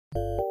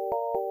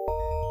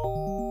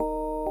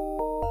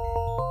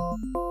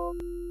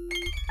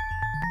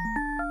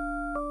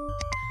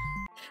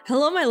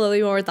Hello my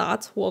lovely Morbid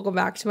thoughts, welcome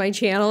back to my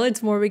channel.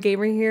 It's Morbid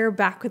Gamer here,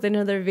 back with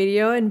another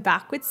video and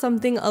back with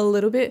something a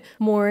little bit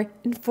more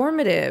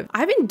informative.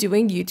 I've been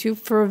doing YouTube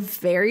for a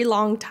very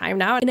long time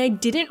now and I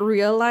didn't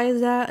realize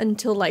that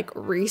until like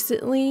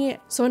recently.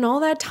 So in all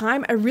that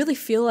time, I really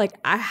feel like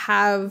I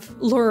have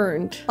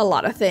learned a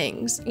lot of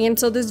things. And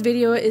so this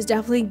video is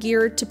definitely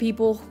geared to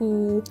people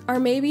who are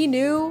maybe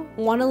new,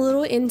 want a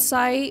little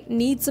insight,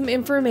 need some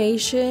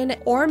information,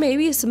 or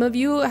maybe some of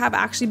you have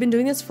actually been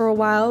doing this for a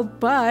while,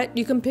 but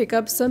you can pick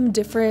up some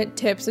different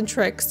tips and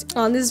tricks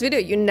on this video.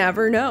 You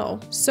never know.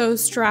 So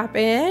strap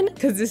in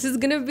because this is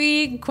gonna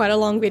be quite a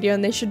long video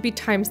and there should be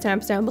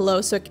timestamps down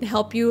below so it can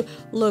help you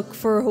look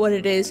for what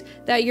it is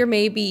that you're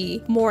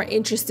maybe more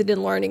interested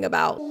in learning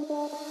about.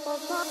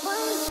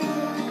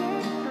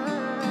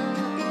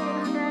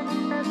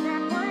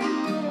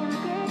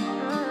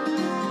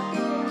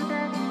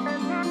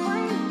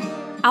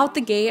 Out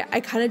the gate, I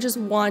kind of just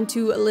want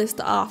to list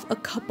off a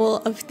couple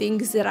of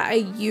things that I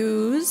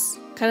use,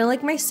 kind of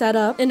like my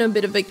setup and a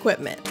bit of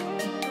equipment.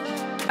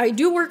 I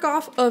do work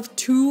off of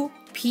two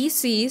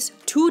PCs,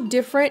 two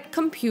different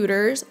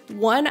computers.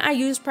 One I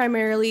use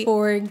primarily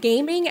for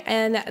gaming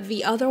and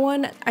the other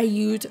one I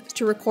use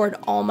to record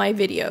all my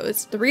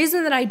videos. The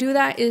reason that I do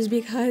that is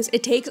because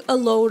it takes a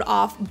load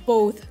off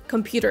both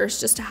computers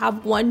just to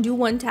have one do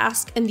one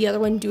task and the other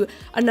one do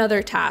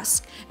another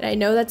task. And I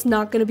know that's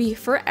not going to be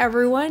for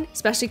everyone,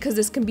 especially because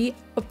this can be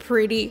a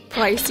pretty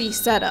pricey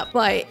setup,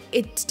 but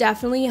it's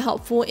definitely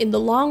helpful in the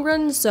long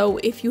run. So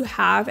if you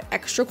have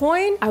extra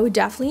coin, I would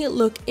definitely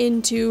look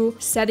into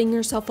setting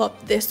yourself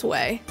up this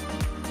way.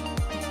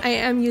 I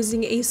am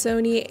using a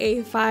Sony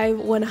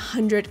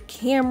a5-100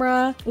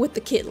 camera with the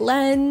kit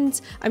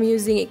lens. I'm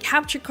using a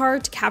capture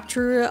card to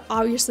capture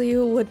obviously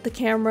what the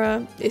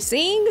camera is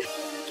seeing.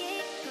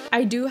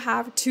 I do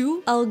have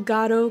two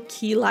ELGATO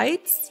key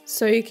lights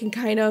so you can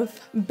kind of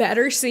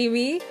better see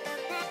me.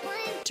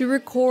 To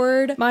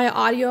record my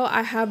audio,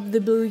 I have the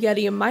Blue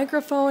Yeti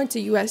microphone. It's a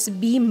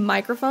USB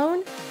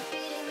microphone.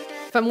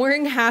 If I'm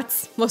wearing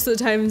hats, most of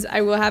the times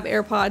I will have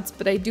AirPods,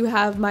 but I do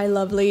have my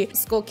lovely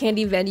Skull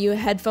Candy Venue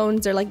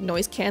headphones. They're like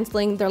noise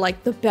canceling. They're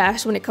like the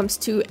best when it comes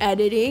to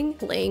editing,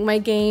 playing my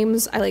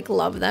games. I like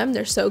love them.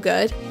 They're so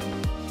good.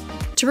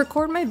 To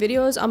record my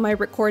videos on my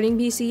recording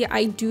PC,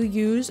 I do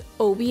use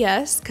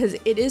OBS because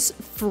it is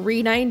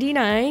free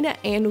 99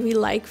 and we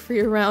like free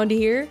around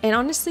here. And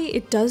honestly,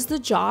 it does the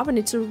job and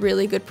it's a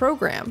really good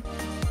program.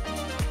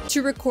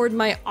 To record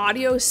my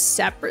audio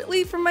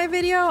separately from my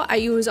video, I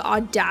use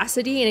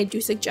Audacity and I do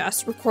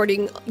suggest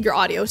recording your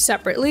audio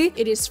separately.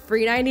 It is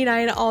free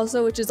 99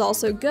 also, which is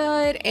also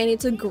good and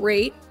it's a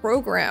great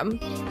program.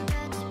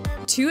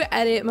 To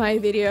edit my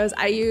videos,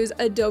 I use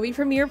Adobe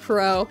Premiere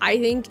Pro. I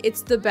think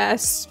it's the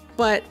best,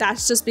 but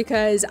that's just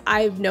because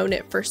I've known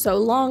it for so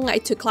long. I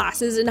took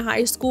classes in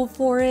high school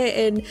for it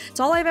and it's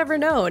all I've ever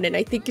known and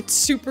I think it's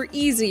super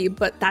easy,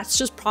 but that's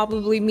just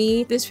probably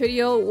me. This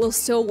video will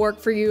still work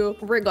for you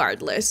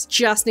regardless,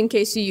 just in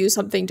case you use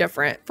something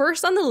different.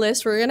 First on the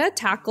list, we're gonna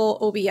tackle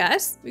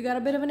OBS. We got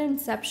a bit of an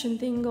inception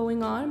thing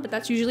going on, but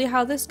that's usually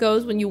how this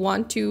goes when you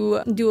want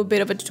to do a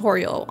bit of a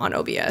tutorial on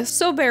OBS.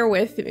 So bear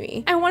with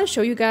me. I wanna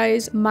show you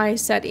guys my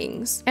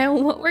settings.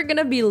 And what we're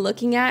gonna be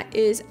looking at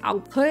is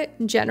output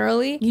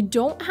generally. You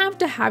don't have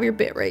to have your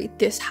bitrate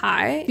this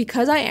high.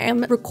 Because I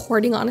am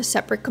recording on a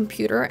separate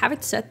computer, I have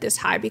it set this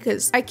high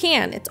because I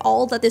can. It's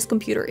all that this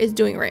computer is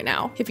doing right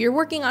now. If you're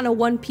working on a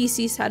one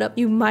PC setup,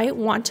 you might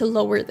want to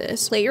lower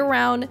this. Play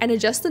around and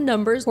adjust the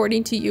numbers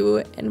according to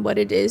you and what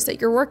it is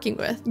that you're working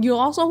with. You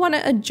also want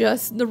to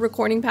adjust the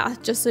recording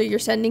path just so you're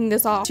sending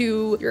this off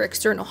to your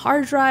external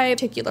hard drive,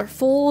 particular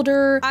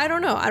folder. I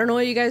don't know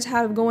what you guys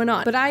have going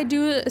on, but I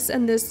do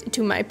send this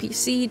to my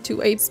PC,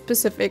 to a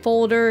specific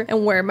folder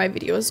and where my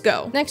videos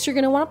go. Next, you're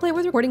going to want to play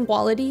with recording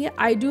quality.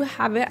 I do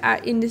have it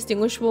at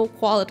indistinguishable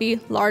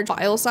quality, large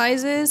file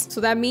sizes. So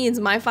that means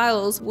my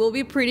files will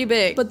be pretty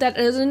big, but that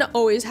doesn't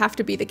always have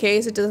to be the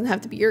case. It doesn't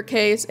have to be your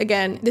case.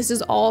 Again, this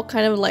is all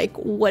kind of like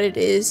what it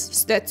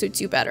is that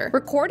suits you better.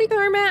 Recording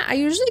format, I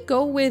usually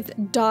go with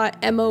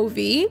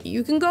 .mov.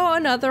 You can go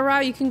another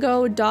route. You can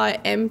go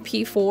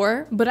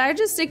 .mp4, but I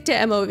just stick to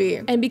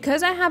MOV. And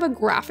because I have a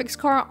graphics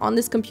card on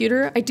this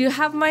computer, I do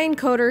have my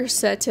encoder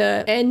set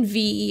to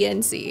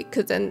NVENC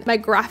because then my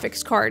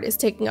graphics card is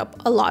taking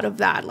up a lot of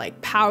that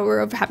like power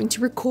of having to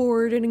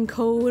record and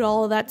encode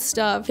all of that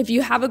stuff. If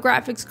you have a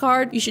graphics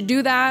card, you should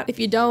do that. If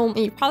you don't,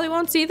 and you probably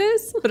won't see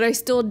this, but I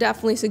still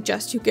definitely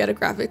suggest you get a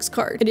graphics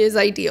card. It is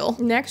ideal.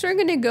 Next, we're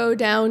gonna go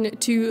down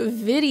to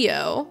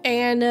video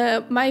and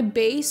my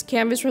base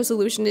canvas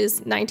resolution is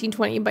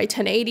 1920 by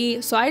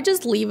 1080. So I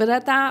just leave it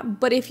at that.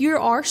 But if you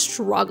are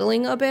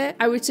struggling a bit,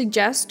 I would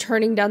suggest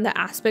turning down the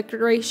aspect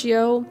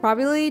ratio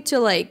probably to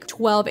like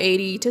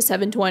 1280 to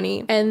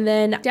 720 and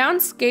then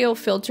downscale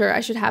filter, I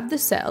should have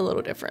this set a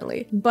little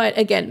differently. But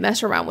again,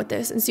 mess around with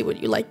this and see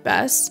what you like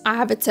best. I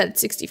have it set at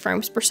 60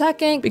 frames per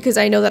second because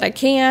I know that I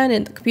can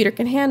and the computer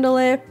can handle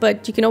it,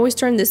 but you can always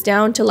turn this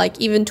down to like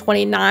even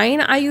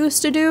 29 I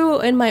used to do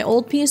in my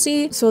old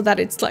PC so that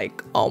it's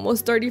like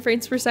almost 30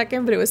 frames per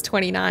second, but it was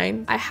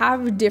 29. I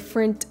have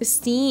different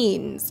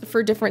scenes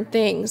for different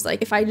things.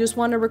 Like if I just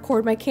want to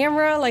record my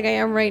camera like I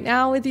am right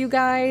now with you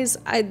guys,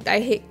 I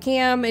hit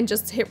cam and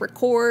just hit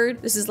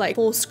record. This is like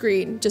full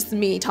screen, just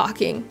me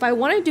talking. If I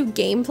want to do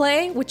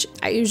gameplay, which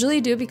I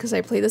usually do because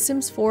I play The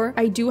Sims 4,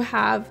 I do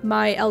have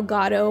my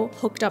Elgato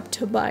hooked up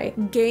to my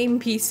game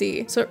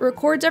PC. So it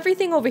records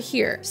everything over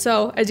here.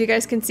 So as you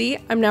guys can see,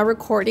 I'm now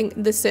recording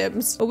The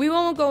Sims, but we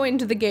won't go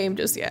into the game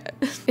just yet.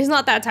 It's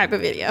not that type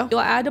of video. You'll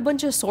add a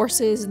bunch of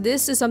sources.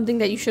 This is something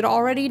that you should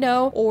already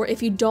know, or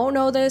if you don't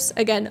know this,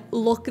 again,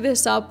 look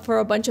this up for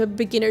a bunch of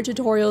beginner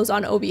tutorials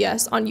on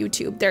OBS on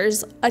YouTube.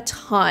 There's a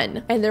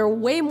ton, and they're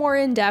way more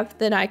in depth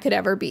than I could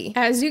ever be.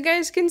 As you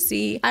guys can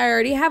see, I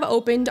already have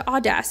opened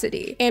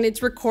Audacity, and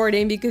it's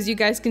recording because you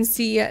guys can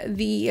see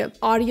the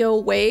audio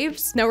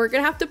waves. Now we're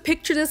gonna have to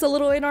picture this a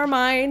little in our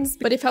minds,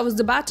 but if I was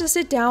about to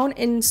sit down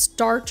and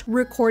start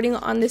recording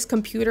on this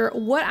computer,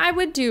 what I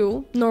would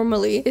do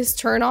normally is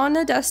turn on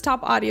the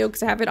desktop audio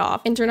because I have it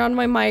off, and turn on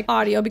my mic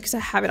audio because I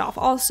have it off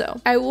also.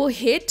 I will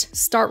hit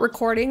start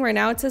recording. Right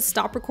now it says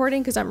stop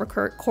recording because I'm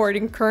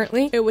recording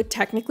currently. It would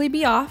technically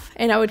be off,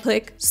 and I would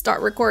click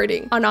start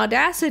recording. On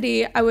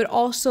Audacity, I would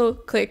also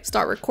click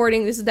start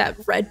recording. This is that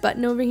red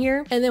button over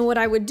here. And then what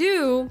I would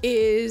do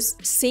is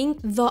sync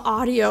the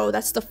audio.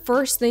 That's the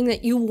first thing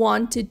that you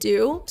want to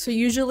do. So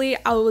usually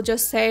I will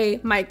just say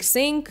mic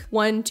sync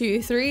 1,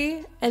 2,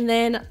 3, and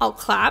then I'll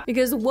clap,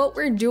 because what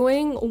we're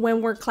doing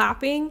when we're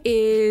clapping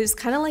is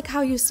kind of like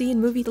how you see in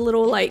movies, the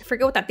little like,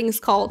 forget what that thing is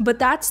called, but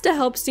that's to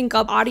help sync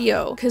up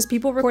audio because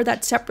people record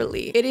that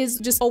separately. It is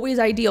just always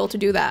ideal to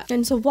do that.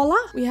 And so voila,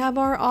 we have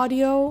our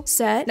audio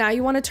set. Now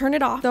you want to turn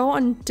it off though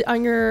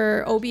on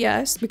your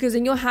OBS, because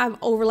then you'll have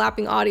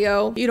overlapping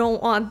audio. You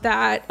don't want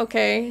that.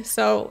 Okay,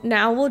 so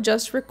now we'll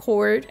just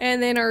record,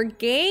 and then our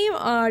game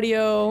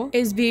audio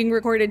is being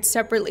recorded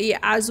separately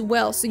as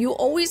well. So you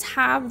always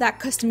have that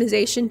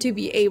customization to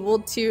be able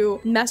to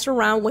mess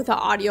around with the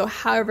audio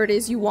however it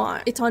is you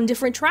want. It's on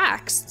different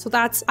tracks, so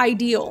that's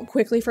ideal.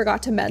 Quickly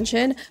forgot to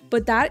mention,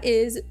 but that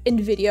is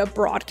NVIDIA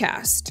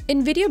Broadcast.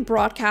 NVIDIA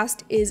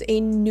Broadcast is a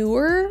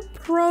newer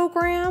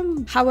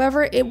program.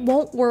 However, it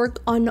won't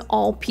work on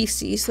all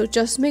PCs, so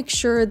just make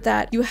sure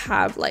that you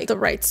have like the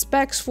right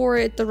specs for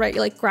it, the right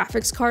like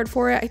graphics card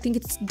for it. I think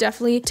it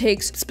definitely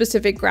takes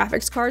specific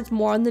graphics cards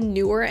more on the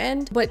newer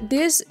end, but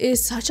this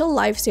is such a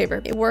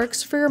lifesaver. It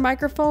works for your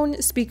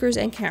microphone, speakers,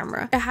 and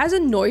camera. It has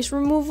a noise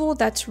removal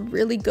that's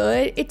really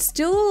good. It's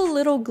still a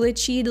little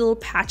glitchy, a little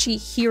patchy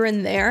here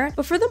and there,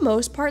 but for the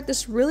most part,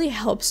 this really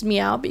helps me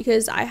out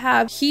because I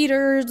have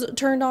heaters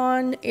turned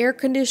on, air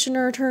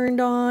conditioner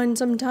turned on.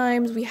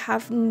 Sometimes we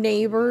have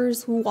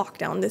neighbors who walk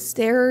down the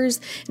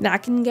stairs, and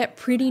that can get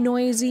pretty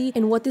noisy.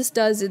 And what this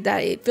does is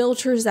that it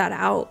filters that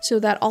out so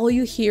that all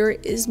you hear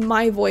is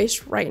my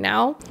voice right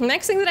now. The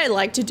next thing that I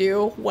like to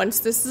do once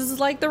this is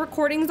like the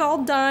recording's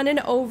all done and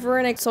over,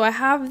 and so I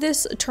have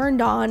this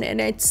turned on and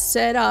it's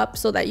set up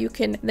so that you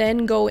can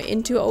then go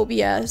into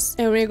OBS,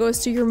 and when it goes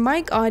to your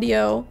mic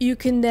audio, you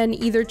can then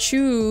either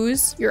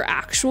choose your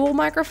actual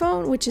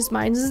microphone, which is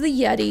mine is the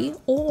Yeti,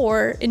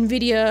 or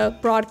NVIDIA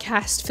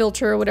broadcast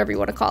filter, whatever you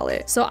want to call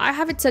it. So I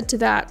have it set to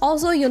that.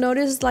 Also, you'll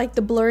notice like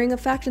the blurring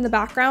effect in the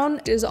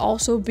background is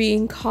also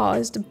being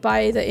caused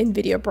by the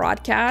NVIDIA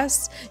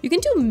broadcast. You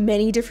can do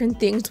many different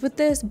things with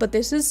this, but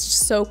this is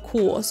so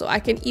cool. So I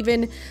can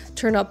even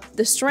turn up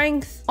the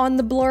strength on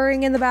the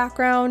blurring in the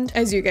background.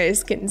 As you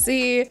guys can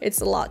see,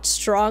 it's a lot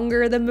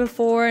stronger than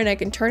before, and I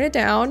can turn it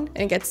down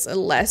and it gets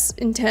less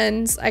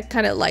intense. I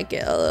kind of like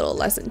it a little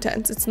less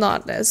intense. It's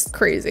not as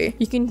crazy.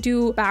 You can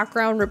do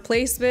background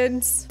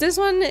replacements. This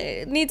one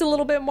needs a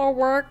little bit more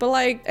work, but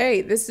like,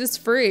 hey, this is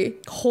free.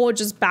 Whole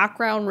just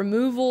background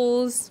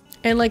removals,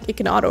 and like it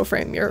can auto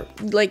frame your,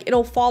 like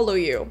it'll follow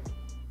you,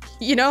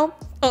 you know?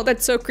 Oh,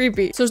 that's so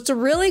creepy. So it's a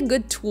really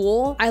good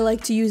tool. I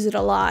like to use it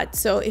a lot.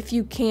 So if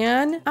you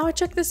can, I would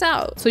check this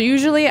out. So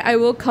usually I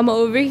will come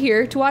over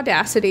here to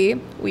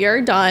Audacity. We are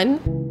done.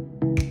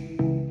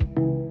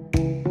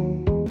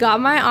 Got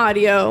my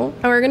audio,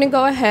 and we're gonna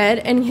go ahead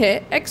and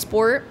hit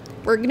export.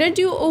 We're gonna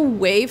do a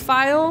WAV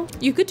file.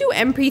 You could do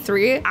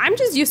MP3. I'm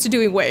just used to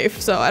doing WAV,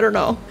 so I don't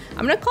know.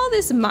 I'm gonna call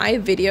this my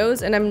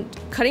videos, and I'm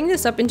cutting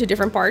this up into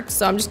different parts.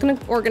 So I'm just gonna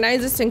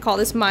organize this and call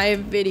this my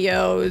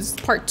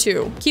videos part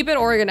 2. Keep it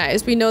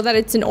organized. We know that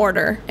it's in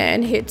order,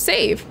 and hit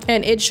save,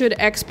 and it should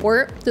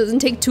export. Doesn't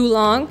take too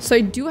long. So I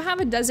do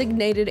have a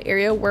designated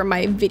area where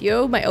my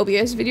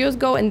OBS videos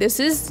go, and this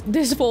is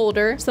this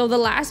folder. So the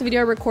last video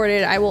I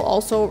recorded, I will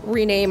also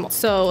rename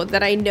so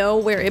that I know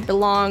where it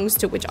belongs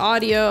to which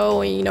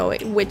audio, and you know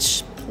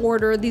which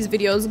order these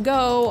videos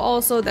go.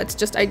 Also, that's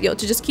just ideal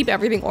to just keep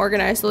everything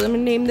organized. So I'm gonna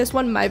name this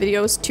one My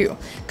Videos 2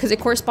 because it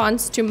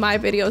corresponds to My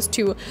Videos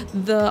 2,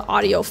 the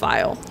audio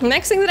file. The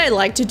next thing that I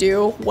like to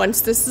do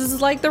once this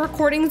is like the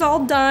recording's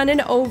all done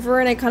and over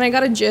and I kind of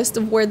got a gist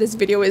of where this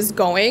video is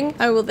going,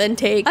 I will then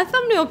take a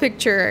thumbnail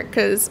picture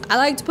because I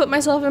like to put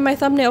myself in my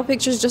thumbnail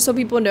pictures just so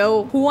people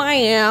know who I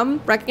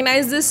am,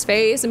 recognize this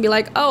face, and be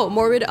like, oh,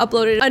 Morbid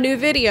uploaded a new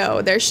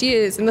video. There she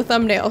is in the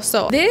thumbnail.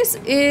 So this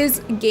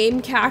is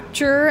Game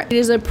Capture. It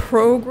is a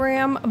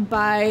program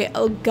by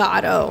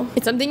ELGATO.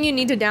 It's something you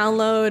need to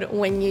download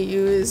when you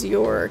use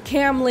your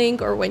cam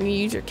link or when you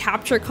use your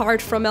capture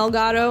card from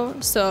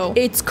ELGATO. So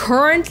it's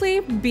currently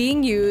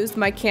being used,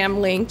 my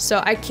cam link,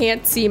 so I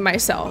can't see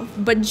myself.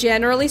 But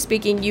generally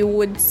speaking, you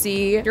would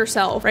see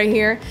yourself right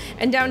here.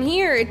 And down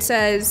here it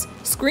says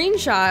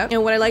screenshot.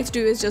 And what I like to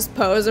do is just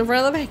pose in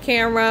front of the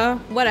camera,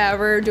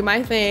 whatever, do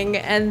my thing,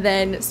 and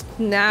then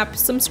snap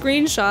some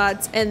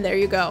screenshots. And there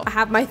you go. I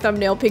have my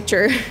thumbnail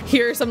picture.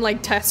 Here are some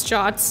like test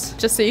shots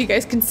just so you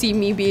guys can see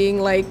me being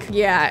like,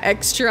 yeah,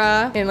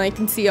 extra, and like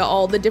can see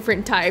all the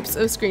different types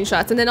of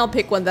screenshots. And then I'll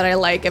pick one that I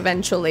like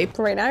eventually.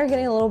 So right now you're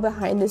getting a little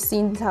behind the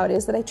scenes how it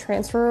is that I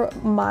transfer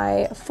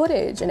my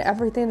footage and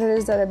everything that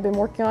is that I've been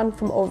working on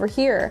from over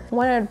here.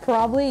 When I'd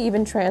probably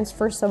even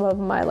transfer some of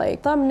my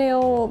like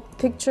thumbnail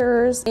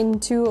pictures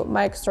into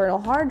my external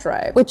hard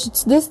drive, which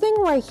it's this thing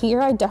right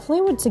here. I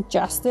definitely would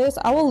suggest this.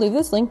 I will leave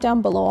this link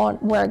down below on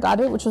where I got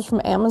it, which was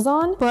from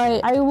Amazon,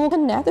 but I will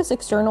connect this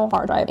external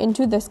hard drive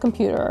into this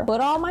computer,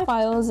 put all my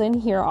files in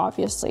here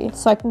obviously,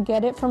 so I can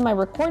get it from my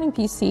recording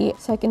PC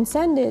so I can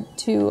send it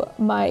to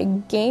my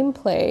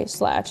gameplay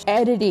 /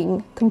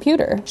 editing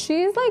computer.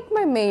 She's like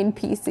my main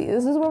PC.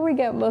 This is where we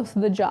get most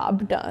of the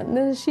job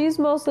done. She's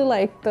mostly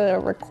like the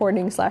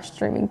recording /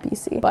 streaming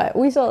PC, but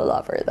we still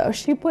love her though.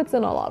 She puts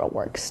in a lot of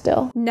work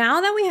still.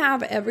 Now that we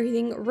have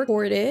everything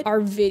recorded,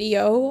 our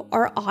video,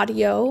 our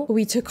audio,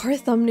 we took our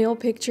thumbnail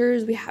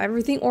pictures, we have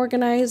everything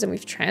organized, and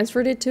we've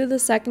transferred it to the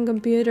second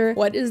computer.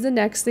 What is the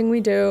next thing we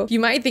do? You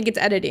might think it's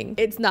editing.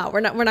 It's not.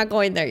 We're not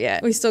going there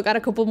yet. We still got a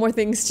couple more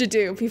things to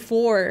do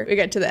before we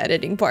get to the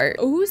editing part.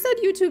 Who said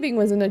YouTubing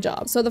wasn't a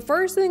job? So the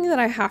first thing that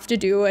I have to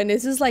do, and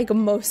this is like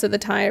most of the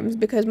times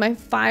because my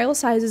file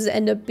sizes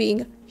end up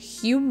being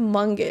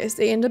humongous.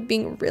 They end up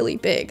being really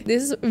big.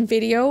 This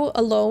video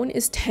alone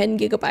is 10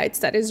 gigabytes.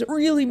 That is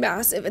really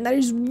massive, and that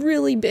is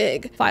really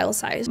big file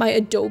size. My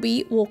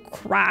Adobe will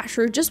crash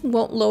or just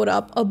won't load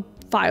up a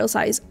file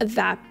size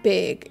that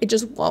big. It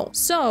just won't.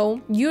 So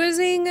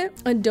using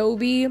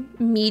Adobe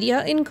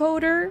Media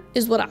Encoder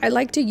is what I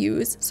like to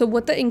use. So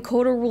what the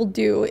encoder will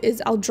do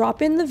is I'll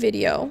drop in the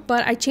video,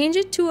 but I change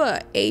it to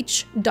a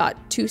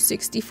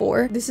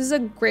H.264. This is a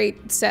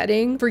great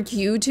setting for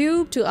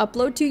YouTube to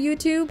upload to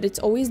YouTube. It's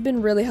always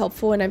been really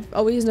helpful, and I've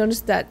always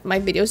noticed that my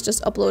videos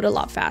just upload a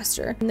lot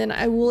faster. And then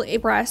I will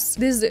press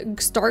this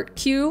start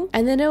cue,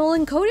 and then it will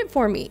encode it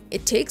for me.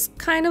 It takes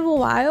kind of a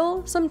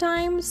while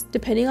sometimes,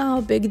 depending on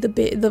how big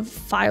the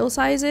file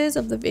sizes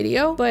of the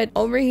video, but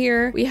over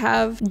here we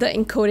have the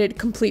encoded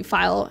complete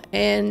file,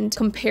 and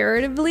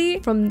comparatively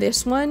from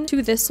this one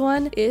to this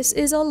one, this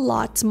is a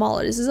lot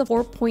smaller. This is a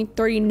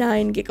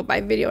 4.39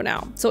 gigabyte video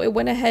now, so it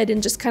went ahead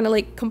and just kind of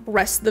like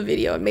compressed the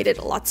video and made it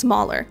a lot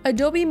smaller.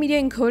 Adobe Media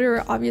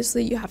Encoder,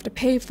 obviously you have to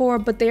pay for,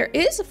 but there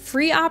is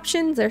free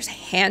options. There's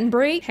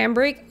Handbrake.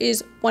 Handbrake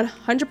is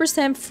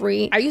 100%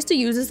 free. I used to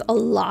use this a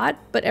lot,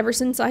 but ever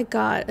since I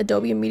got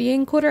Adobe Media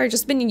Encoder, I've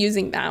just been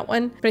using that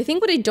one. But I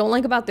think what I don't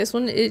like about this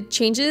one, it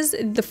changes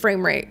the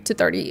frame rate to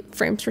 30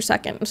 frames per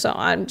second. So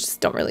I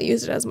just don't really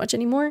use it as much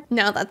anymore.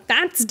 Now that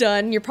that's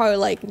done, you're probably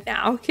like,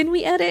 now can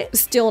we edit?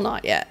 Still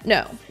not yet.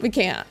 No, we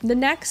can't. The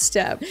next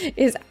step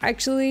is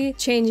actually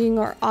changing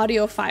our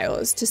audio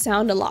files to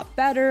sound a lot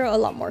better, a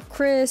lot more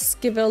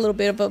crisp, give it a little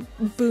bit of a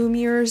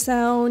boomier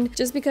sound,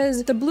 just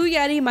because the Blue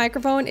Yeti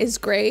microphone is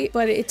great,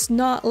 but it's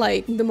not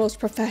like the most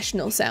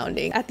professional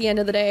sounding at the end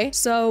of the day.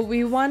 So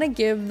we want to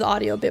give the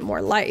audio a bit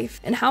more life.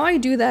 And how I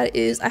do that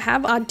is I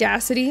have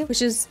Audacity,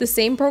 which is the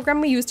same program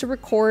we use to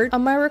record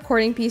on my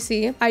recording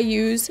PC. I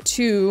use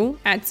to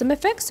add some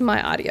effects to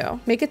my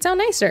audio, make it sound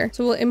nicer.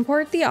 So we'll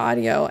import the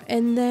audio,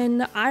 and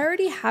then I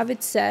already have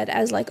it set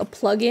as like a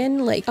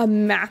plugin, like a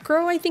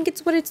macro, I think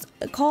it's what it's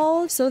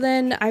called. So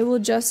then I will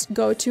just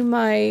go to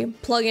my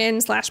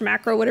plugin /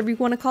 macro, whatever you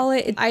want to call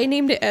it. I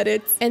named it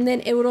edits, and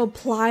then it will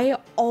apply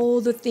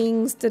all the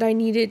things that I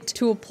needed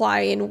to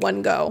apply in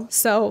one go.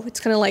 So it's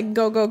kind of like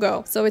go, go,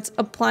 go. So it's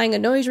applying a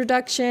noise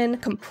reduction,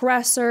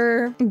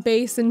 compressor,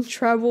 bass and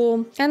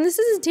treble. And this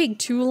doesn't take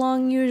too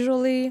long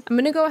usually. I'm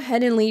going to go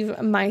ahead and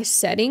leave my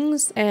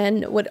settings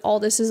and what all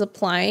this is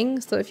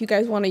applying. So if you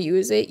guys want to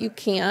use it, you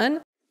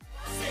can.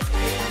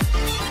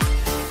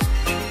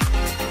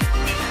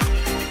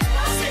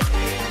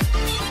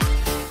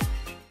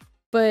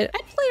 But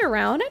I'd play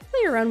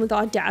play around with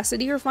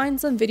Audacity or find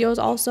some videos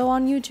also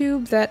on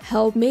YouTube that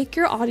help make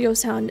your audio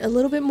sound a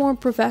little bit more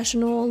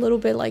professional, a little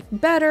bit like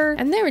better,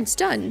 and there it's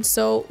done.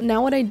 So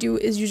now what I do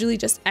is usually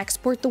just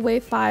export the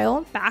WAV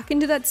file back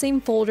into that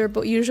same folder,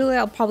 but usually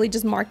I'll probably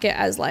just mark it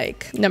as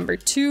like number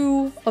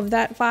 2 of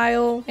that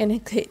file and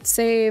hit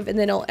save, and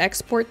then it'll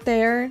export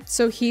there.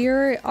 So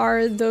here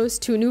are those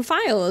 2 new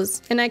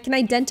files, and I can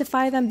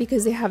identify them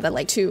because they have that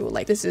like 2,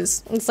 like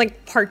it's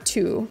like part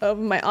 2 of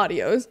my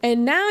audios.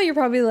 And now you're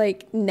probably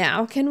like,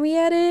 now can we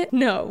edit?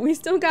 No, we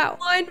still got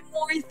one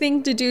more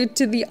thing to do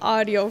to the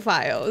audio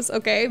files.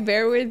 Okay,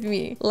 bear with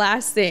me.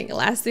 Last thing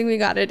we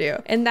gotta do,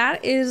 and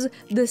that is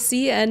the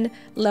CN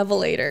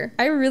Levelator.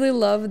 I really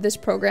love this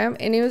program,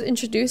 and it was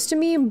introduced to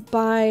me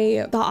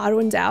by the Odd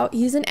Ones Out.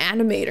 He's an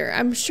animator.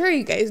 I'm sure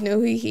you guys know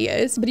who he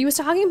is, but he was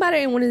talking about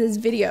it in one of his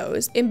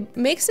videos. It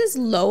makes his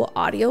low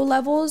audio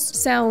levels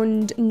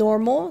sound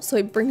normal, so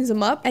it brings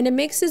them up, and it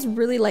makes his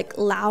really like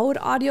loud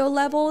audio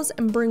levels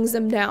and brings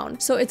them down.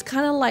 So it's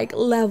kind of like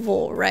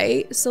level,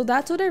 right? So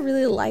that's what I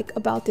really like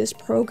about this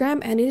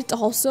program, and it's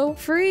also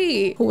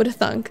free. Who would have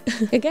thunk?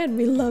 Again,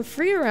 we love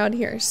free around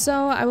here.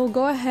 So I will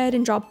go ahead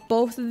and drop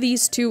both of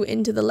these 2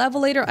 into the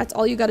Levelator. That's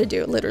all you got to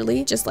do,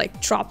 literally just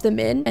like drop them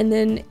in, and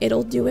then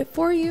it'll do it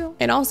for you.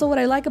 And also what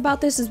I like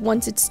about this is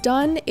once it's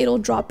done, it'll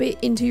drop it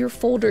into your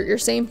folder, your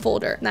same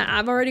folder. Now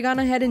I've already gone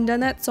ahead and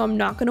done that, so I'm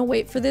not gonna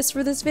wait for this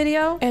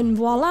video, and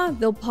voila,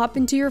 they'll pop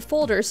into your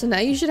folder. So now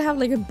you should have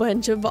like a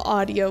bunch of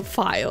audio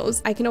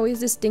files. I can always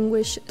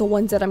distinguish the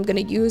ones that I'm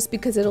gonna use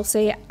because it'll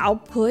say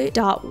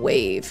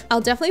output.wav.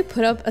 I'll definitely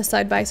put up a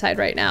side-by-side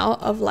right now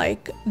of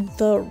like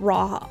the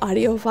raw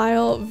audio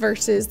file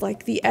versus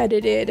like the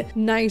edited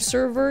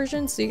nicer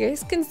version, so you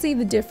guys can see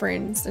the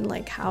difference and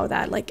like how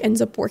that like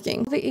ends up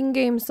working. The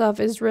in-game stuff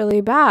is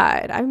really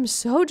bad. I'm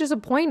so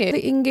disappointed.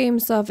 The in-game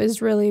stuff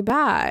is really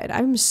bad.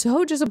 I'm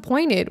so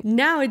disappointed.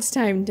 Now it's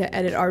time to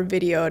edit our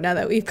video. Now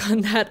that we've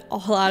gotten that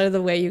all out of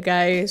the way, you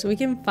guys, we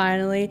can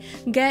finally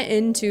get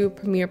into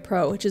Premiere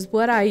Pro, which is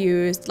what I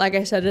used. Like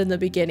I said in the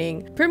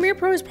beginning, Premiere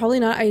Pro is probably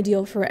not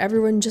ideal for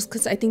everyone just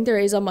because I think there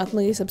is a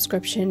monthly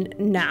subscription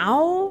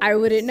now. I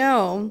wouldn't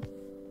know.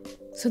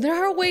 So there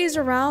are ways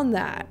around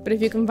that, but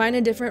if you can find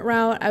a different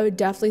route, I would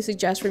definitely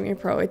suggest Premiere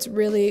Pro. It's a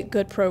really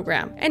good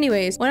program.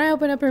 Anyways, when I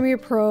open up Premiere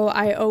Pro,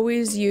 I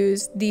always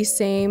use the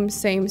same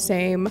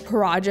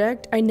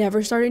project. I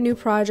never start a new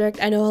project.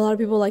 I know a lot of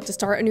people like to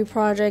start a new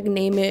project,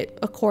 name it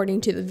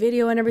according to the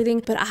video and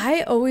everything, but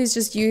I always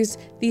just use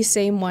the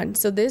same one.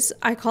 So this,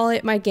 I call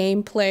it my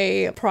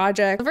gameplay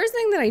project. The first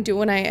thing that I do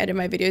when I edit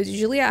my videos,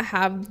 usually I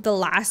have the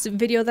last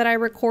video that I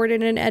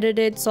recorded and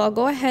edited. So I'll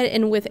go ahead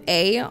and with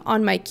A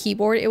on my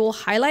keyboard, it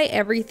will highlight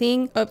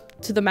everything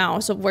up to the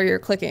mouse of where you're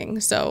clicking.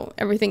 So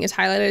everything is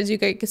highlighted, as you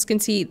guys can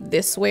see,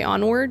 this way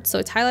onward. So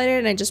it's highlighted,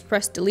 and I just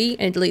press delete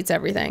and it deletes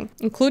everything,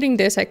 including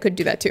this. I could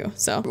do that too.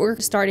 So we're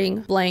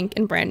starting blank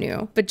and brand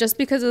new. But just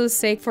because of the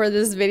sake for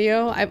this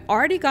video, I've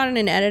already gotten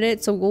and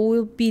edited, so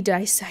we'll be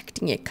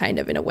dissecting it kind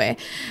of in a way.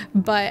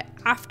 But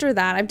after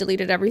that, I've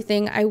deleted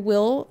everything. I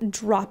will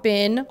drop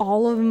in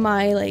all of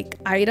my like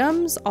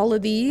items, all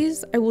of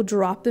these. I will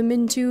drop them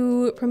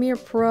into Premiere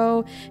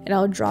Pro, and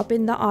I'll drop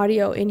in the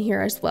audio in here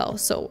as well.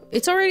 So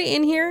it's already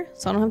in here,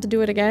 so I don't have to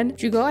do it again.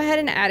 If you go ahead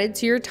and add it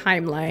to your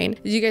timeline,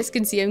 as you guys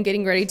can see, I'm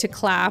getting ready to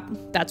clap.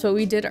 That's what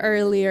we did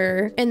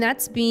earlier, and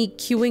that's me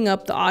queuing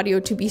up the audio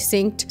to be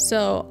synced.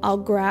 So I'll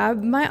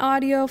grab my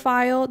audio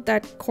file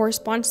that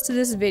corresponds to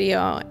this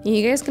video, and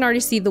you guys can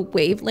already see the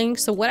wavelength.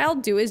 So what I'll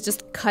do is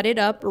just cut it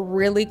up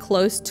really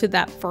close to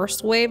that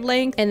first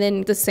wavelength, and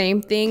then the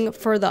same thing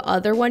for the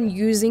other one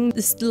using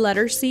this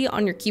letter C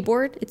on your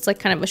keyboard. It's like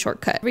kind of a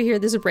shortcut. Over here,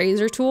 this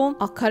razor tool,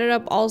 I'll cut it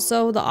up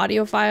also, the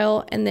audio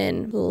file, and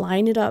then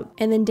line it up.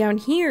 And then down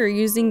here,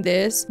 using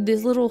this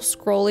little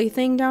scrolly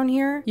thing down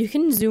here, you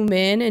can zoom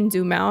in and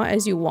zoom out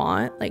as you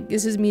want. Like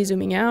this is me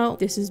zooming out,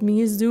 this is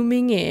me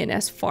zooming in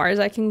as far as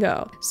I can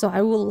go. So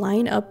I will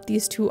line up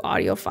these 2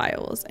 audio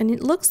files, and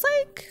it looks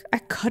like I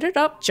cut it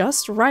up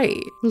just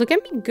right. Look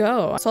at me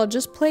go. So I'll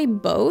just play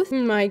both.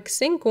 Mic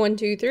sync 1,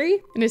 2,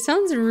 3, and it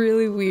sounds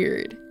really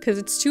weird because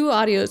it's 2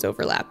 audios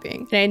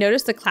overlapping. And I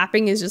noticed the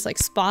clapping is just like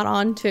spot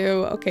on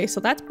too. Okay,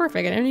 so that's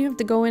perfect. I don't even have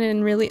to go in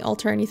and really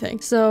alter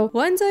anything. So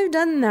once I've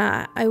done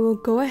that, I will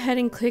go ahead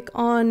and click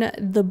on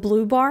the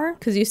blue bar,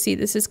 because you see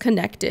this is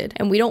connected,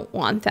 and we don't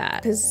want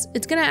that because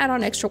it's gonna add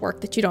on extra work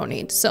that you don't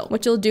need. So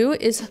what you'll do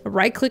is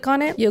right click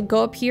on it. You'll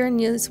go up here, and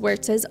this is where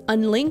it says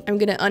unlink. I'm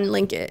gonna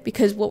unlink it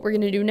because what we're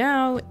gonna do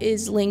now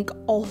is link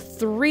all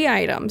 3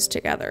 items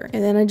together.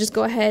 And then I just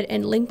go ahead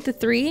and link the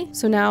 3.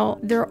 So now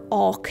they're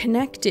all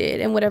connected,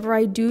 and whatever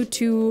I do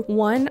to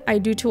one, I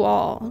do to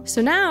all.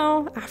 So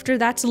now after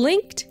that's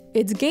linked,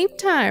 it's game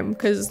time,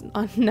 because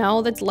now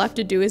all that's left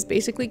to do is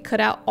basically cut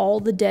out all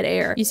the dead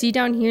air. You see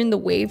down here in the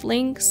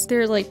wavelengths,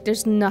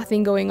 there's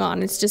nothing going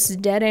on. It's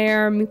just dead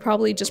air. Me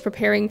probably just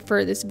preparing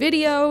for this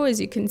video,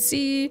 as you can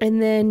see.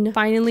 And then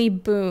finally,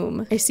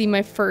 boom, I see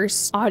my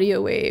first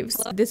audio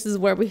waves. This is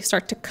where we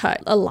start to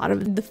cut a lot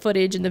of the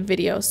footage in the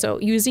video. So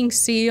using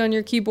C on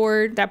your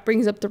keyboard, that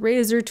brings up the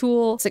razor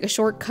tool. It's like a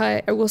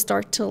shortcut. I will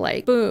start to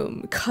like,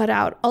 boom, cut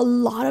out a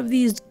lot of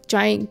these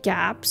giant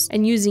gaps,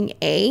 and using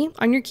A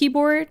on your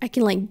keyboard, I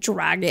can like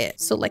drag it.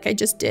 So like I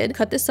just did,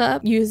 cut this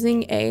up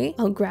using A.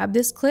 I'll grab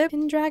this clip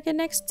and drag it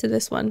next to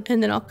this one,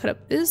 and then I'll cut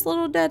up this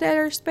little dead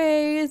air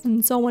space,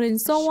 and so on and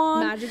so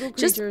on. Magical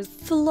creatures. Just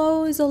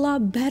flows a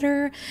lot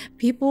better.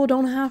 People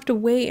don't have to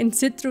wait and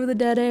sit through the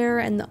dead air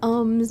and the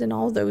ums and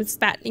all those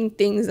fattening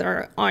things that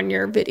are on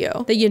your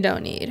video that you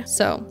don't need.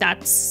 So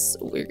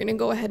we're gonna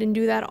go ahead and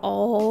do that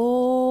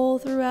all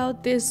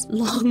throughout this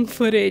long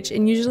footage,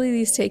 and usually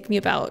these take me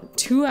about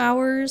 2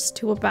 hours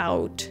to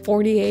about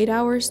 48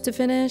 hours to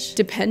finish,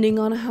 depending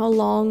on how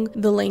long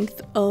the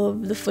length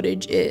of the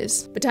footage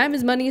is. But time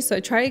is money, so I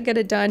try to get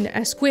it done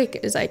as quick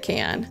as I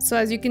can. So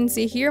as you can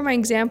see here, my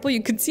example,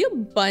 you can see a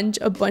bunch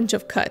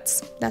of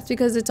cuts. That's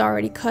because it's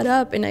already cut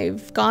up and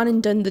I've gone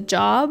and done the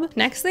job.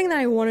 Next thing that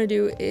I want to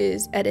do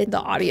is edit the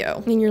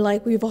audio. And you're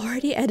like, we've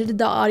already edited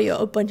the audio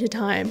a bunch of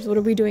times. What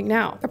are we doing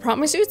now? I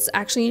promise you, it's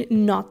actually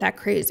not that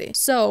crazy.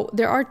 So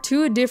there are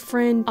 2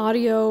 different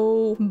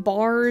audio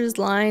bars,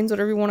 lines,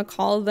 whatever you want to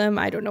call them.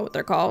 I don't know what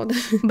they're called,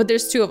 but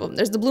there's 2 of them.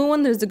 There's the blue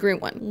one, there's the green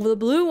one. Well, the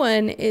blue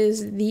one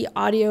is the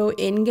audio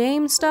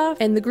in-game stuff,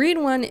 and the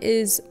green one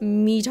is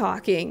me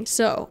talking.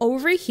 So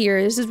over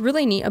here, this is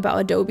really neat about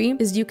Adobe,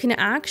 is you can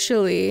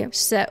actually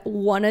set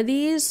one of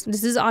these.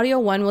 This is audio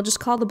 1. We'll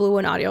just call the blue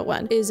one audio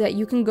 1. Is that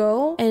you can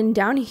go and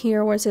down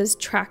here where it says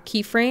track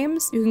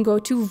keyframes, you can go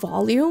to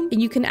volume,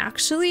 and you can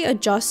actually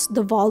adjust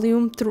the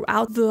volume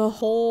throughout the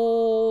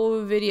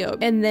whole video,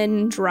 and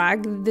then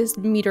drag this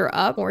meter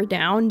up or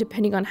down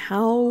depending on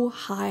how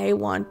high I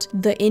want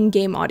the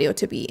in-game audio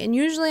to be. And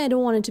usually I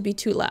don't want it to be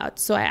too loud,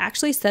 so I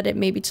actually set it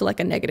maybe to like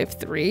a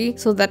 -3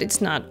 so that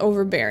it's not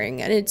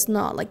overbearing and it's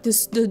not like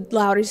the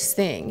loudest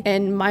thing,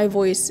 and my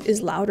voice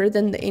is louder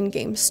than the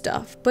in-game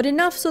stuff, but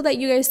enough so that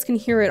you guys can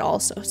hear it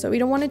also. So we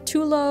don't want it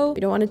too low,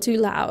 we don't want it too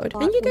loud,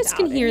 and you guys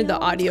can hear the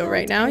audio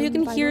right now. You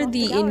can hear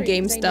the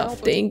in-game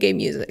stuff, the in-game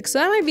music, so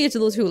that might be a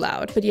little too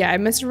loud. But yeah, I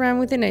messed around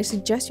with it, and I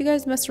suggest you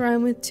guys mess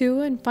around with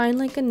too and find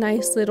like a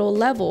nice little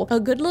level. A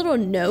good little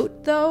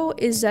note though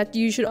is that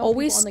you should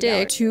always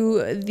stick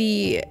to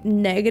the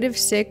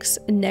 -6,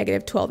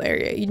 -12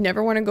 area. You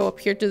never want to go up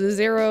here to the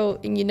 0,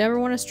 and you never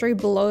want to stray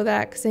below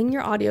that, because then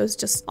your audio is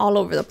just all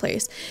over the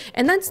place.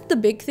 And that's the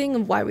big thing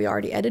of why we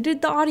already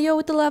edited the audio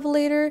with the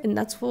Levelator, and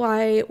that's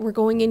why we're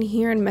going in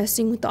here and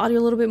messing with the audio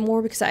a little bit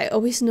more, because I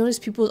always notice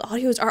people's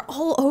audios are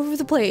all over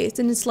the place,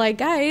 and it's like,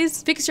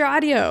 guys, fix your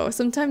audio.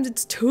 Sometimes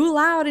it's too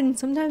loud and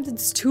sometimes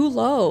it's too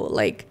low.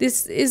 Like,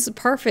 this is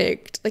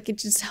perfect. Like, it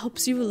just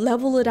helps you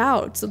level it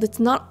out so that's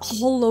not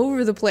all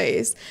over the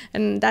place.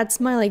 And that's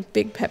my like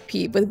big pet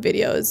peeve with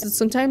videos.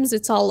 Sometimes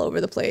it's all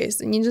over the place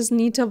and you just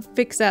need to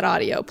fix that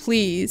audio,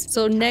 please.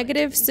 So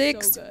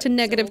 -6 to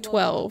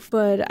 -12.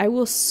 But I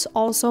will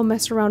also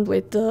mess around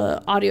with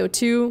the audio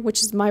too,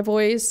 which is my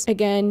voice.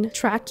 Again,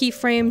 track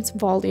keyframes,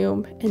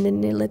 volume, and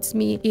then it lets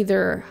me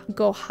either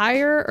go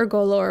higher or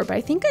go lower. But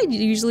I think I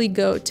usually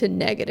go to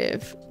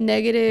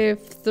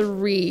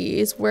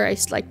 -3 is where I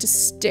like to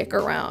stick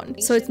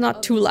around, so it's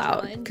not too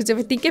loud. Because if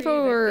it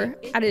were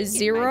at a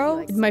 0,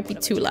 it might be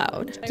too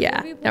loud.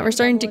 Yeah, now we're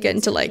starting to get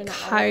into like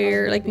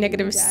higher, like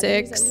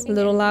 -6, a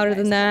little louder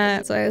than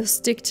that. So I'll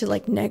stick to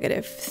like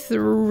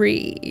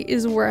 -3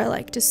 is where I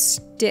like to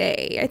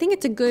stay. I think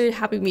it's a good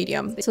happy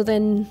medium. So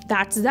then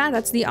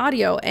that's the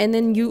audio. And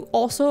then you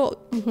also,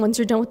 once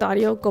you're done with the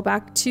audio, go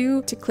back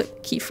to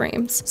clip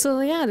keyframes. So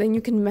yeah, then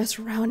you can mess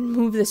around and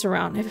move this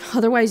around.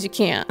 Otherwise you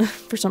can't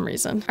for some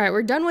reason. All right,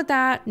 we're done with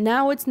that.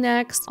 Now what's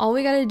next? All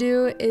we gotta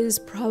do is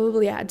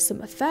probably add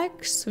some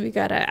effects. We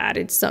gotta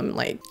add some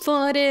like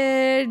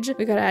footage.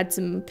 We gotta add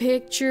some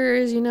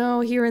pictures, you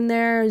know, here and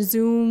there,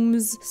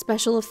 zooms,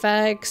 special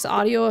effects,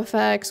 audio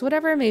effects,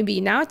 whatever it may be.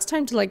 Now it's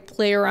time to like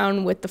play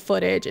around with the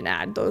footage and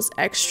add those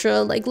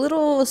extra like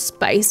little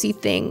spicy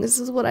things,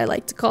 is what I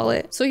like to call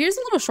it. So here's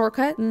a little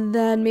shortcut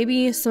that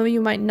maybe some of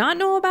you might not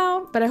know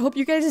about, but I hope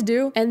you guys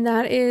do. And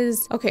that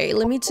is, okay,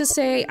 let me just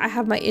say I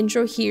have my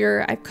intro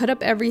here. I've cut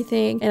up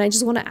everything and I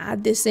just want to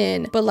add this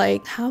in, but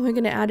like, how am I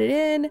going to add it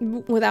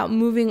in without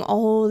moving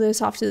all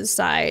this off to the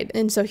side?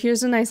 And so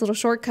here's a nice little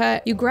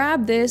shortcut. You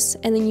grab this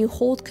and then you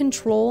hold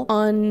control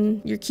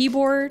on your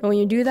keyboard. And when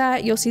you do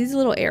that, you'll see these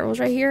little arrows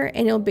right here,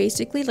 and it'll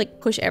basically like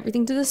push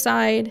everything to the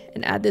side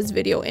and add this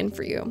video in for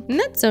for you. And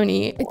that's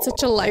Sony. It's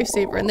such a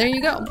lifesaver. And there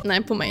you go. And I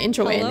put my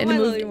intro in and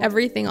moved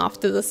everything off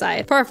to the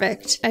side.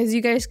 Perfect. As you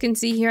guys can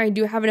see here, I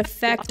do have an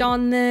effect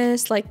on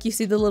this. Like you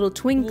see the little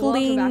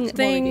twinkling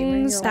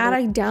things that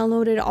I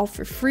downloaded all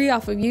for free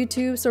off of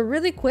YouTube. So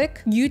really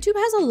quick, YouTube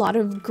has a lot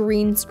of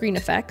green screen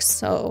effects.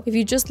 So if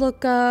you just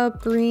look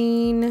up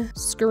green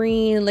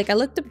screen, like I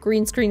looked up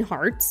green screen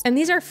hearts, and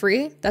these are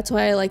free. That's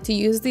why I like to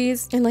use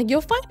these. And like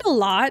you'll find a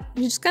lot.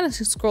 You just kind of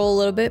scroll a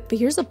little bit, but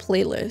here's a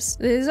playlist.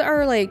 These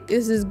are like,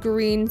 this is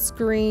green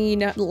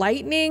screen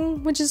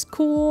lightning, which is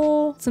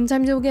cool.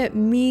 Sometimes you'll get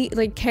me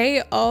like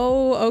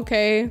KO,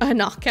 okay, a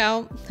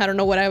knockout. I don't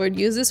know what I would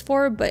use this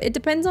for, but it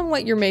depends on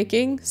what you're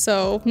making.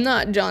 So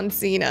not John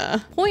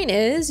Cena. Point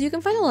is, you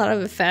can find a lot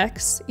of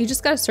effects. You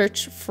just gotta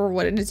search for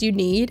what it is you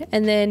need.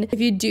 And then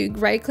if you do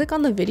right click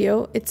on the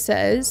video, it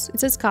says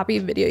copy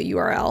video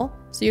URL.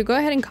 So you go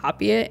ahead and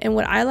copy it. And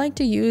what I like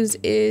to use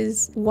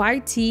is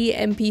YT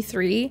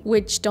MP3,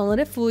 which don't let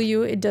it fool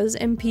you. It does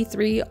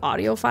MP3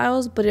 audio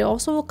files, but it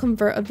also will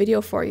convert a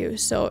video for you.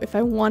 So if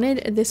I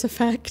wanted this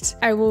effect,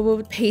 I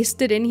will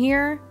paste it in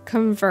here,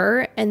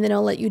 convert, and then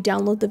I'll let you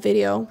download the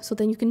video. So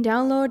then you can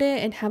download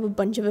it and have a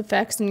bunch of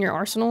effects in your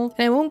arsenal.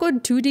 And I won't go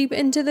too deep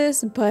into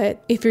this,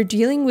 but if you're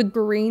dealing with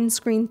green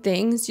screen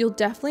things, you'll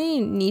definitely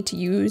need to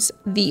use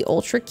the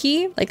Ultra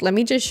key. Like, let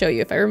me just show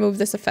you. If I remove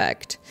this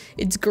effect,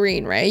 it's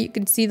green, right? You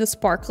can see the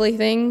sparkly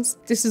things.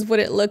 This is what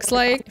it looks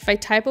like. If I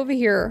type over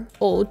here,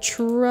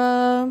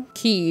 Ultra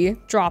key,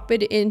 drop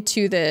it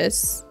into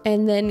this,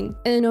 and then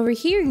over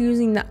here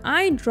using the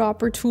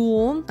eyedropper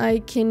tool, I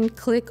can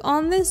click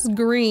on this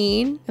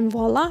green and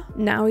voila,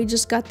 now we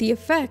just got the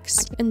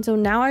effects. And so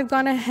now I've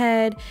gone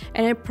ahead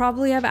and I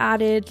probably have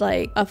added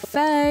like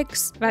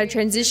effects, I've added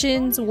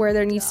transitions where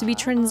there needs to be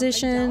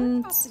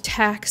transitions,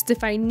 text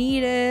if I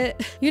need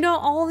it, you know,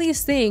 all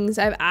these things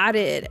I've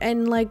added.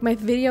 And like my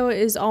video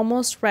is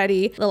almost ready.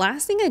 The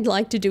last thing I'd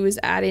like to do is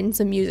add in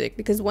some music,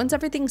 because once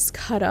everything's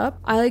cut up,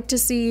 I like to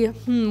see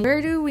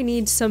where do we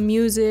need some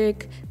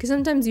music, because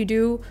sometimes you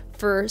do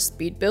for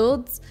speed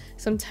builds,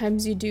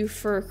 sometimes you do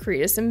for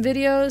creating some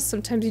videos,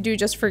 sometimes you do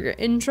just for your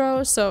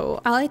intro.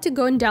 So I like to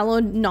go and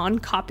download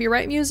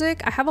non-copyright music.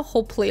 I have a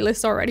whole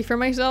playlist already for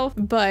myself,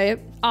 but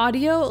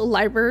audio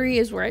library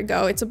is where I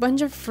go. It's a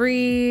bunch of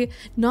free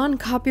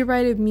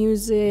non-copyrighted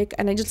music,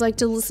 and I just like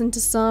to listen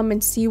to some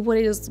and see what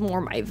is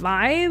more my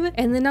vibe,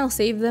 and then I'll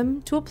save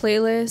them to a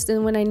playlist.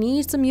 And when I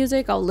need some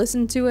music, I'll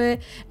listen to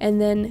it, and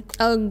then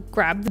I'll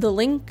grab the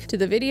link to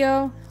the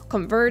video,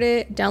 convert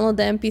it, download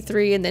the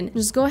MP3, and then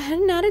just go ahead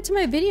and add it to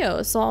my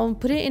video. So I'll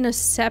put it in a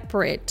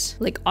separate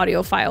like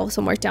audio file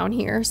somewhere down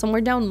here,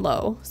 somewhere down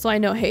low, so I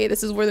know, hey,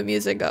 this is where the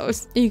music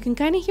goes. And you can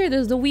kind of hear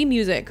there's the Wii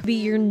music. Be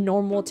your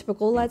normal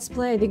typical Let's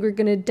Play. I think we're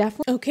gonna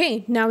definitely...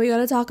 Okay, now we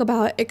gotta talk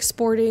about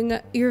exporting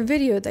your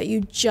video that you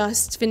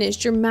just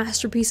finished. Your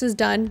masterpiece is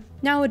done.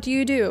 Now what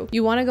do?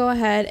 You want to go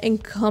ahead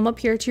and come up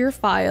here to your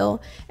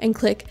file and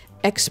click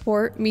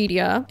export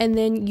media, and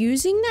then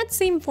using that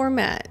same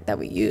format that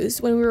we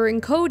used when we were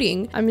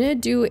encoding, I'm gonna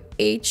do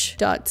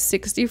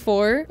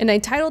H.64, and I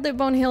titled it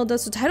Bonehilda,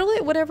 so title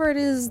it whatever it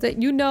is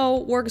that you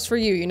know works for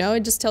you, you know, it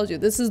just tells you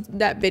this is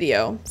that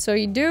video. So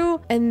you do,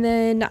 and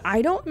then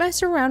I don't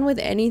mess around with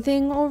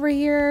anything over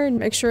here, and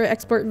make sure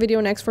export video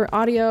and export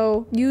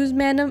audio, use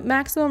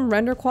maximum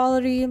render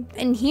quality.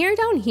 And here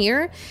down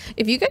here,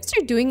 if you guys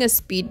are doing a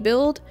speed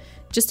build,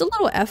 just a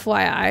little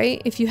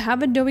FYI, if you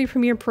have Adobe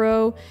Premiere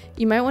Pro,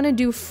 you might want to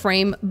do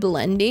frame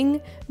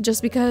blending,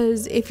 just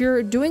because if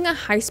you're doing a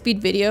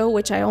high-speed video,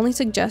 which I only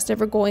suggest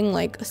ever going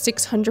like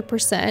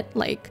 600%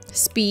 like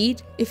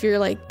speed, if you're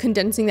like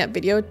condensing that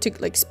video to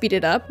like speed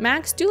it up,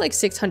 max do like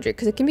 600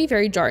 because it can be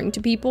very jarring to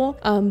people,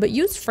 but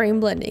use frame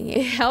blending.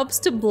 It helps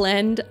to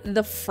blend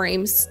the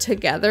frames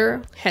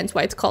together, hence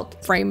why it's called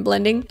frame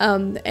blending,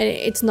 and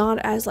it's not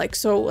as like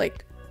so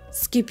like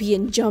skippy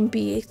and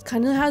jumpy. It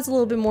kind of has a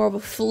little bit more of a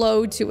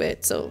flow to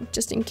it, so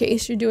just in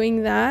case you're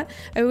doing that,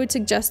 I would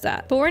suggest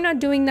that. But we're not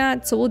doing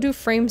that, so we'll do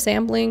frame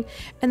sampling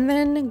and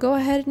then go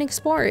ahead and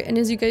export. And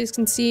as you guys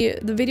can see,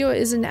 the video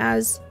isn't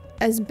as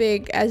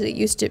big as it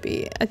used to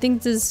be. I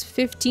think this is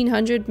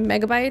 1500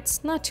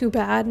 megabytes, not too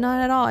bad, not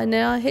at all. And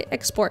then I'll hit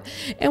export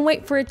and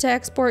wait for it to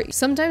export.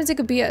 Sometimes it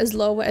could be as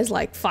low as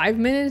like 5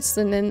 minutes,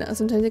 and then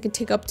sometimes it can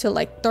take up to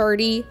like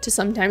 30 to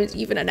sometimes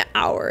even an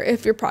hour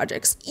if your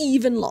project's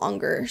even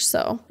longer.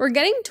 So we're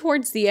getting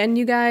towards the end,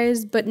 you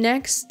guys, but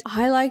next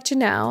I like to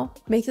now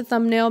make the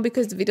thumbnail,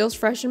 because the video's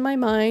fresh in my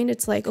mind.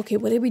 It's like, okay,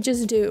 what did we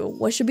just do?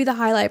 What should be the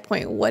highlight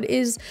point? What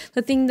is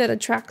the thing that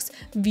attracts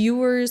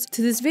viewers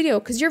to this video?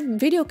 Because your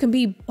video can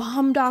be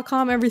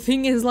bomb.com,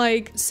 everything is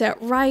like set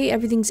right,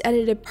 everything's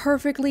edited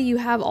perfectly, you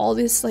have all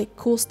this like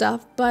cool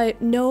stuff, but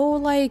no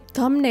like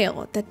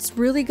thumbnail that's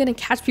really gonna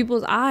catch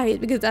people's eyes,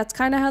 because that's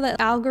kind of how the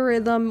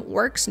algorithm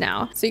works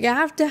now. So you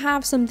have to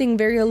have something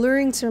very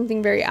alluring,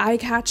 something very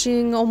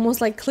eye-catching,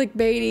 almost like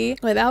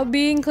clickbaity without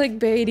being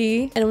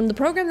clickbaity. And the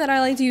program that I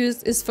like to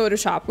use is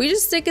Photoshop. We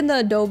just stick in the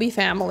Adobe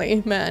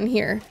family, man.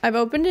 Here I've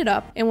opened it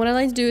up, and what I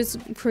like to do is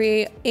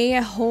create a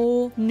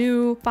whole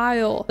new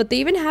file, but they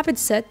even have it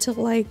set to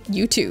like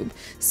YouTube.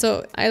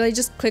 So I like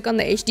just click on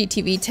the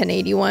HDTV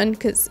 1080 one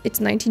because it's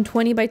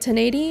 1920 by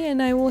 1080,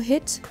 and I will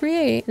hit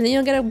create. And then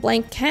you'll get a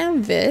blank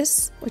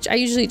canvas, which I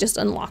usually just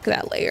unlock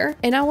that layer.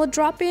 And I will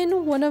drop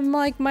in one of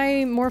like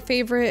my more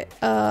favorite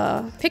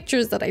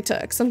pictures that I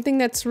took. Something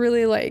that's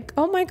really like,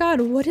 oh my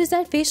God, what is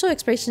that facial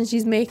expression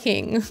she's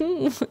making?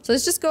 So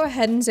let's just go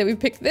ahead and say we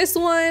pick this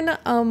one.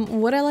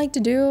 What I like to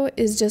do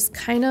is just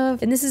kind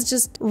of, and this is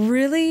just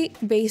really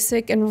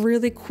basic and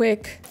really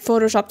quick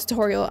Photoshop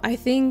tutorial. I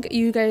think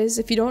you guys,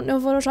 if you don't know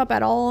Photoshop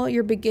at all,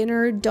 you're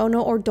beginner, don't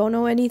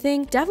know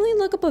anything, definitely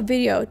look up a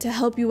video to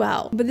help you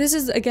out. But this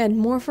is, again,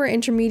 more for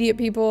intermediate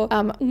people.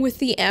 With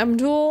the M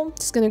tool,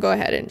 just gonna go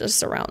ahead and just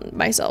surround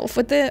myself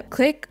with it.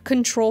 Click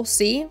Control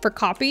C for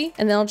copy,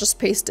 and then I'll just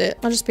paste it.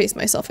 I'll just paste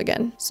myself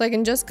again. So I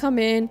can just come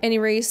in and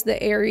erase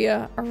the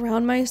area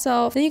around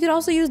myself. Then you could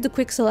also use the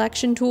quick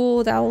selection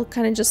tool. That will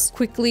kind of just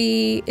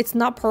quickly, it's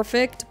not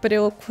perfect, but it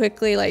will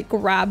quickly like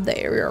grab the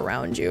area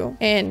around you.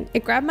 And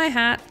it grabbed my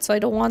hat, so I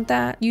don't want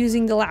that.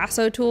 Using the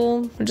lasso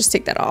tool, I'll just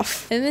take that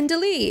off and then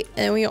delete.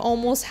 And we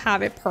almost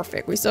have it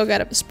perfect. We still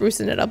gotta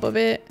sprucing it up a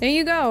bit. There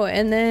you go.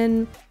 And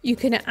then you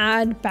can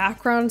add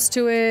backgrounds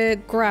to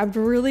it, grabbed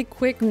really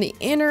quick from the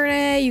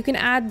internet. You can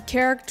add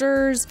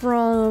characters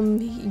from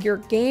your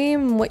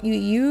game, what you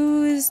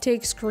use,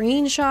 take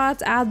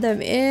screenshots, add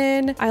them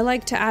in. I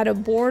like to add a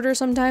border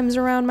sometimes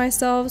around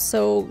myself.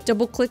 So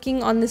double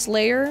clicking on this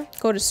layer,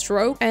 go to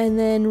stroke, and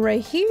then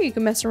right here, you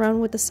can mess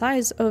around with the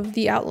size of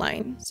the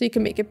outline. So you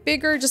can make it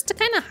bigger just to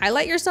kind of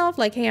highlight yourself,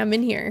 like, hey, I'm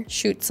in here.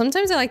 Shoot,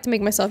 sometimes I like to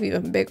make myself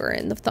even bigger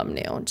in the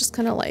thumbnail, just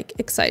kind of like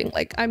exciting,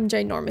 like I'm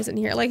ginormous in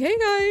here, like, hey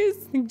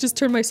guys, just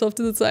turn myself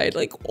to the side,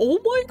 like, oh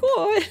my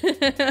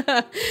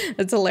God.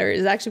 That's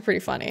hilarious. It's actually pretty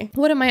funny.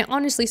 What am I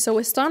honestly so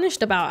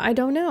astonished about? I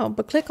don't know,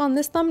 but click on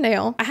this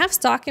thumbnail. I have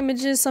stock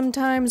images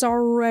sometimes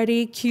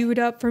already queued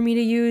up for me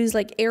to use,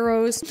 like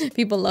arrows.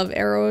 People love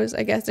arrows.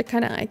 I guess they're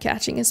kind of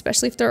eye-catching,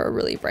 especially if they're a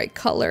really bright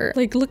color.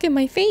 Like, look at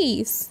my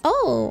face.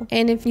 Oh,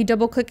 and if you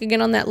double click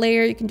again on that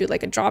layer, you can do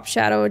like a drop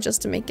shadow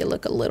just to make it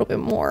look a little bit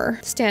more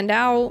stand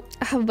out.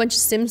 I have a bunch of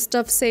Sims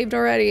stuff saved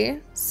already,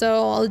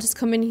 so I'll just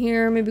come in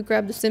here, maybe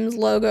grab the Sims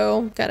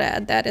logo. Gotta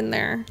add that in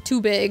there.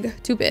 Too big,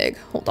 too big.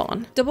 Hold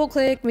on. Double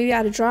click, maybe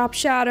add a drop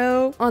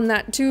shadow on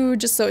that too,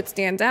 just so it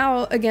stands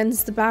out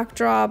against the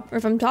backdrop. Or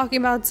if I'm talking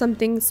about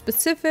something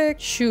specific,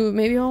 shoot,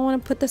 maybe I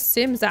want to put the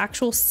Sims,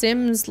 actual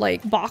Sims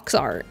like box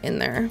art in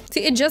there.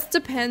 See, it just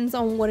depends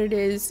on what it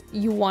is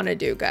you want to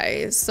do,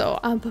 guys. So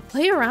but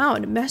play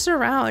around, mess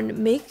around,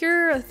 make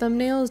your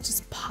thumbnails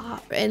just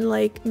pop and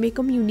like make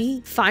them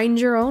unique. Find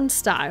your own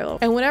style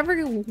and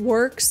whatever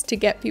works to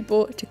get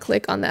people to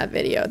click on that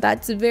video.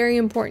 That's very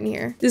important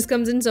here. This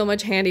comes in so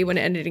much handy when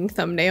editing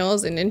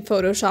thumbnails and in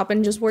Photoshop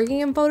and just working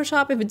in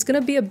Photoshop. If it's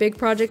gonna be a big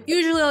project,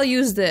 usually I'll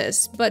use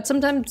this, but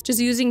sometimes just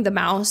using the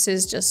mouse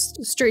is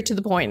just straight to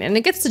the point and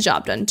it gets the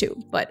job done too.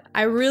 But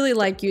I really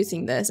like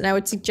using this and I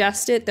would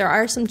suggest it. There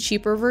are some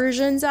cheaper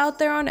versions out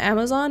there on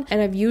Amazon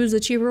and I've used the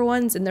cheaper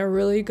ones and they're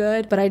really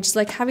good, but I just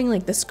like having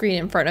like the screen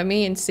in front of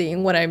me and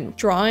seeing what I'm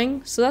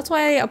drawing. So that's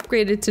why I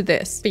upgraded to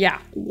this. But yeah,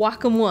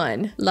 Wacom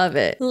One, love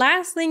it.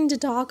 Last thing to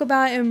talk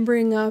about and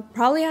bring up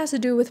probably has to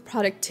do with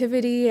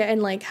productivity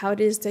and like how it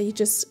is that you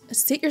just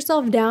sit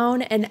yourself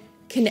down and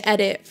can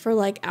edit for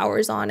like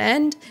hours on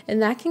end,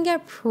 and that can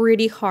get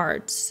pretty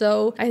hard.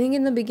 So I think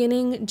in the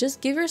beginning,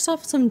 just give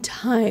yourself some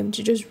time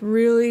to just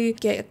really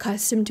get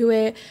accustomed to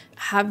it.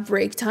 Have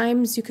break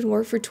times. You can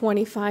work for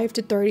 25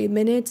 to 30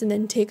 minutes and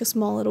then take a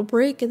small little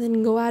break and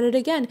then go at it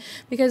again,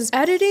 because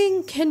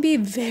editing can be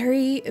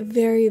very,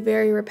 very,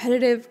 very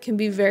repetitive, can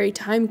be very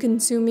time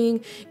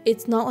consuming.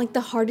 It's not like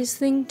the hardest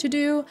thing to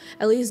do,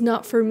 at least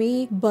not for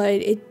me, but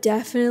it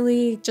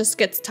definitely just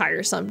gets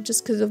tiresome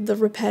just because of the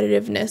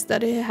repetitiveness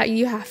that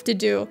you have to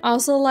do. I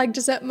also like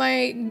to set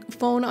my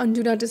phone on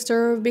do not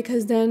disturb,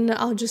 because then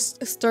I'll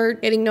just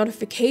start getting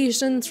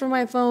notifications from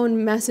my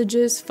phone,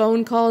 messages,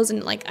 phone calls,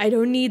 and like I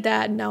don't need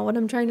that now when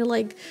I'm trying to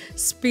like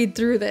speed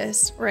through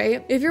this,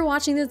 right? If you're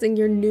watching this and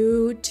you're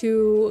new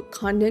to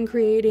content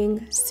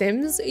creating,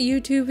 Sims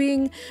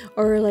YouTubing,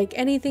 or like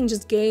anything,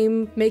 just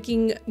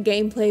making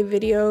gameplay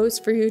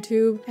videos for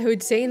YouTube, I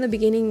would say in the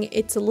beginning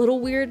it's a little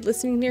weird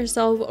listening to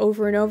yourself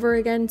over and over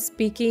again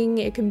speaking.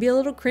 It can be a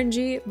little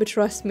cringy, but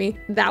trust me,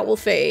 that will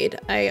fade.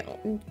 I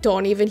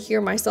don't even hear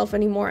myself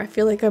anymore. I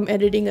feel like I'm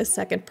editing a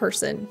second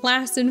person.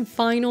 Last and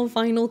final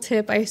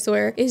tip, I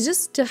swear, is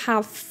just to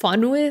have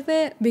fun with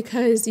it,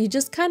 because you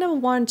just kind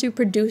of want to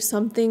produce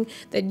something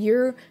that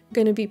you're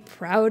gonna be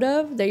proud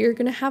of, that you're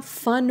gonna have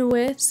fun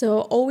with.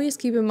 So always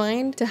keep in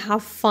mind to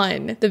have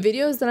fun. The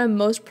videos that I'm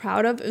most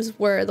proud of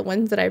were the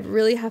ones that I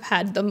really have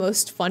had the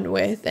most fun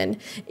with, and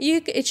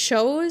it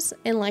shows,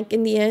 and like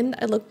in the end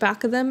I look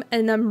back at them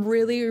and I'm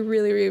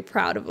really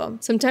proud of them.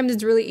 Sometimes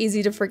it's really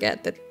easy to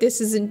forget that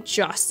this isn't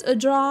just a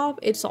job,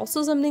 it's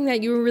also something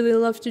that you really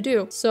love to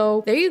do.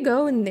 So there you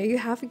go, and there you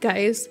have it,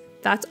 guys.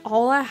 that's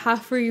all I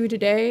have for you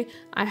today.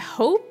 I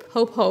hope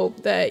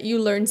that you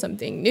learned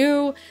something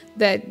new,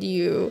 that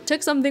you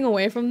took something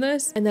away from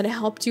this, and that it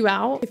helped you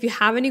out. If you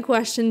have any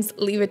questions,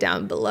 leave it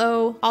down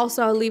below.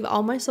 Also, I'll leave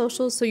all my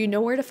socials so you know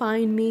where to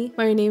find me.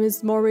 My name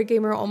is Morbid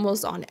Gamer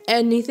almost on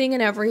anything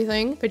and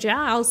everything. But yeah,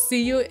 I'll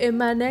see you in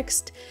my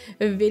next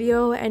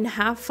video, and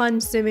have fun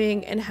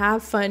simming and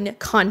have fun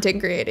content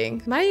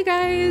creating. Bye, you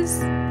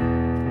guys.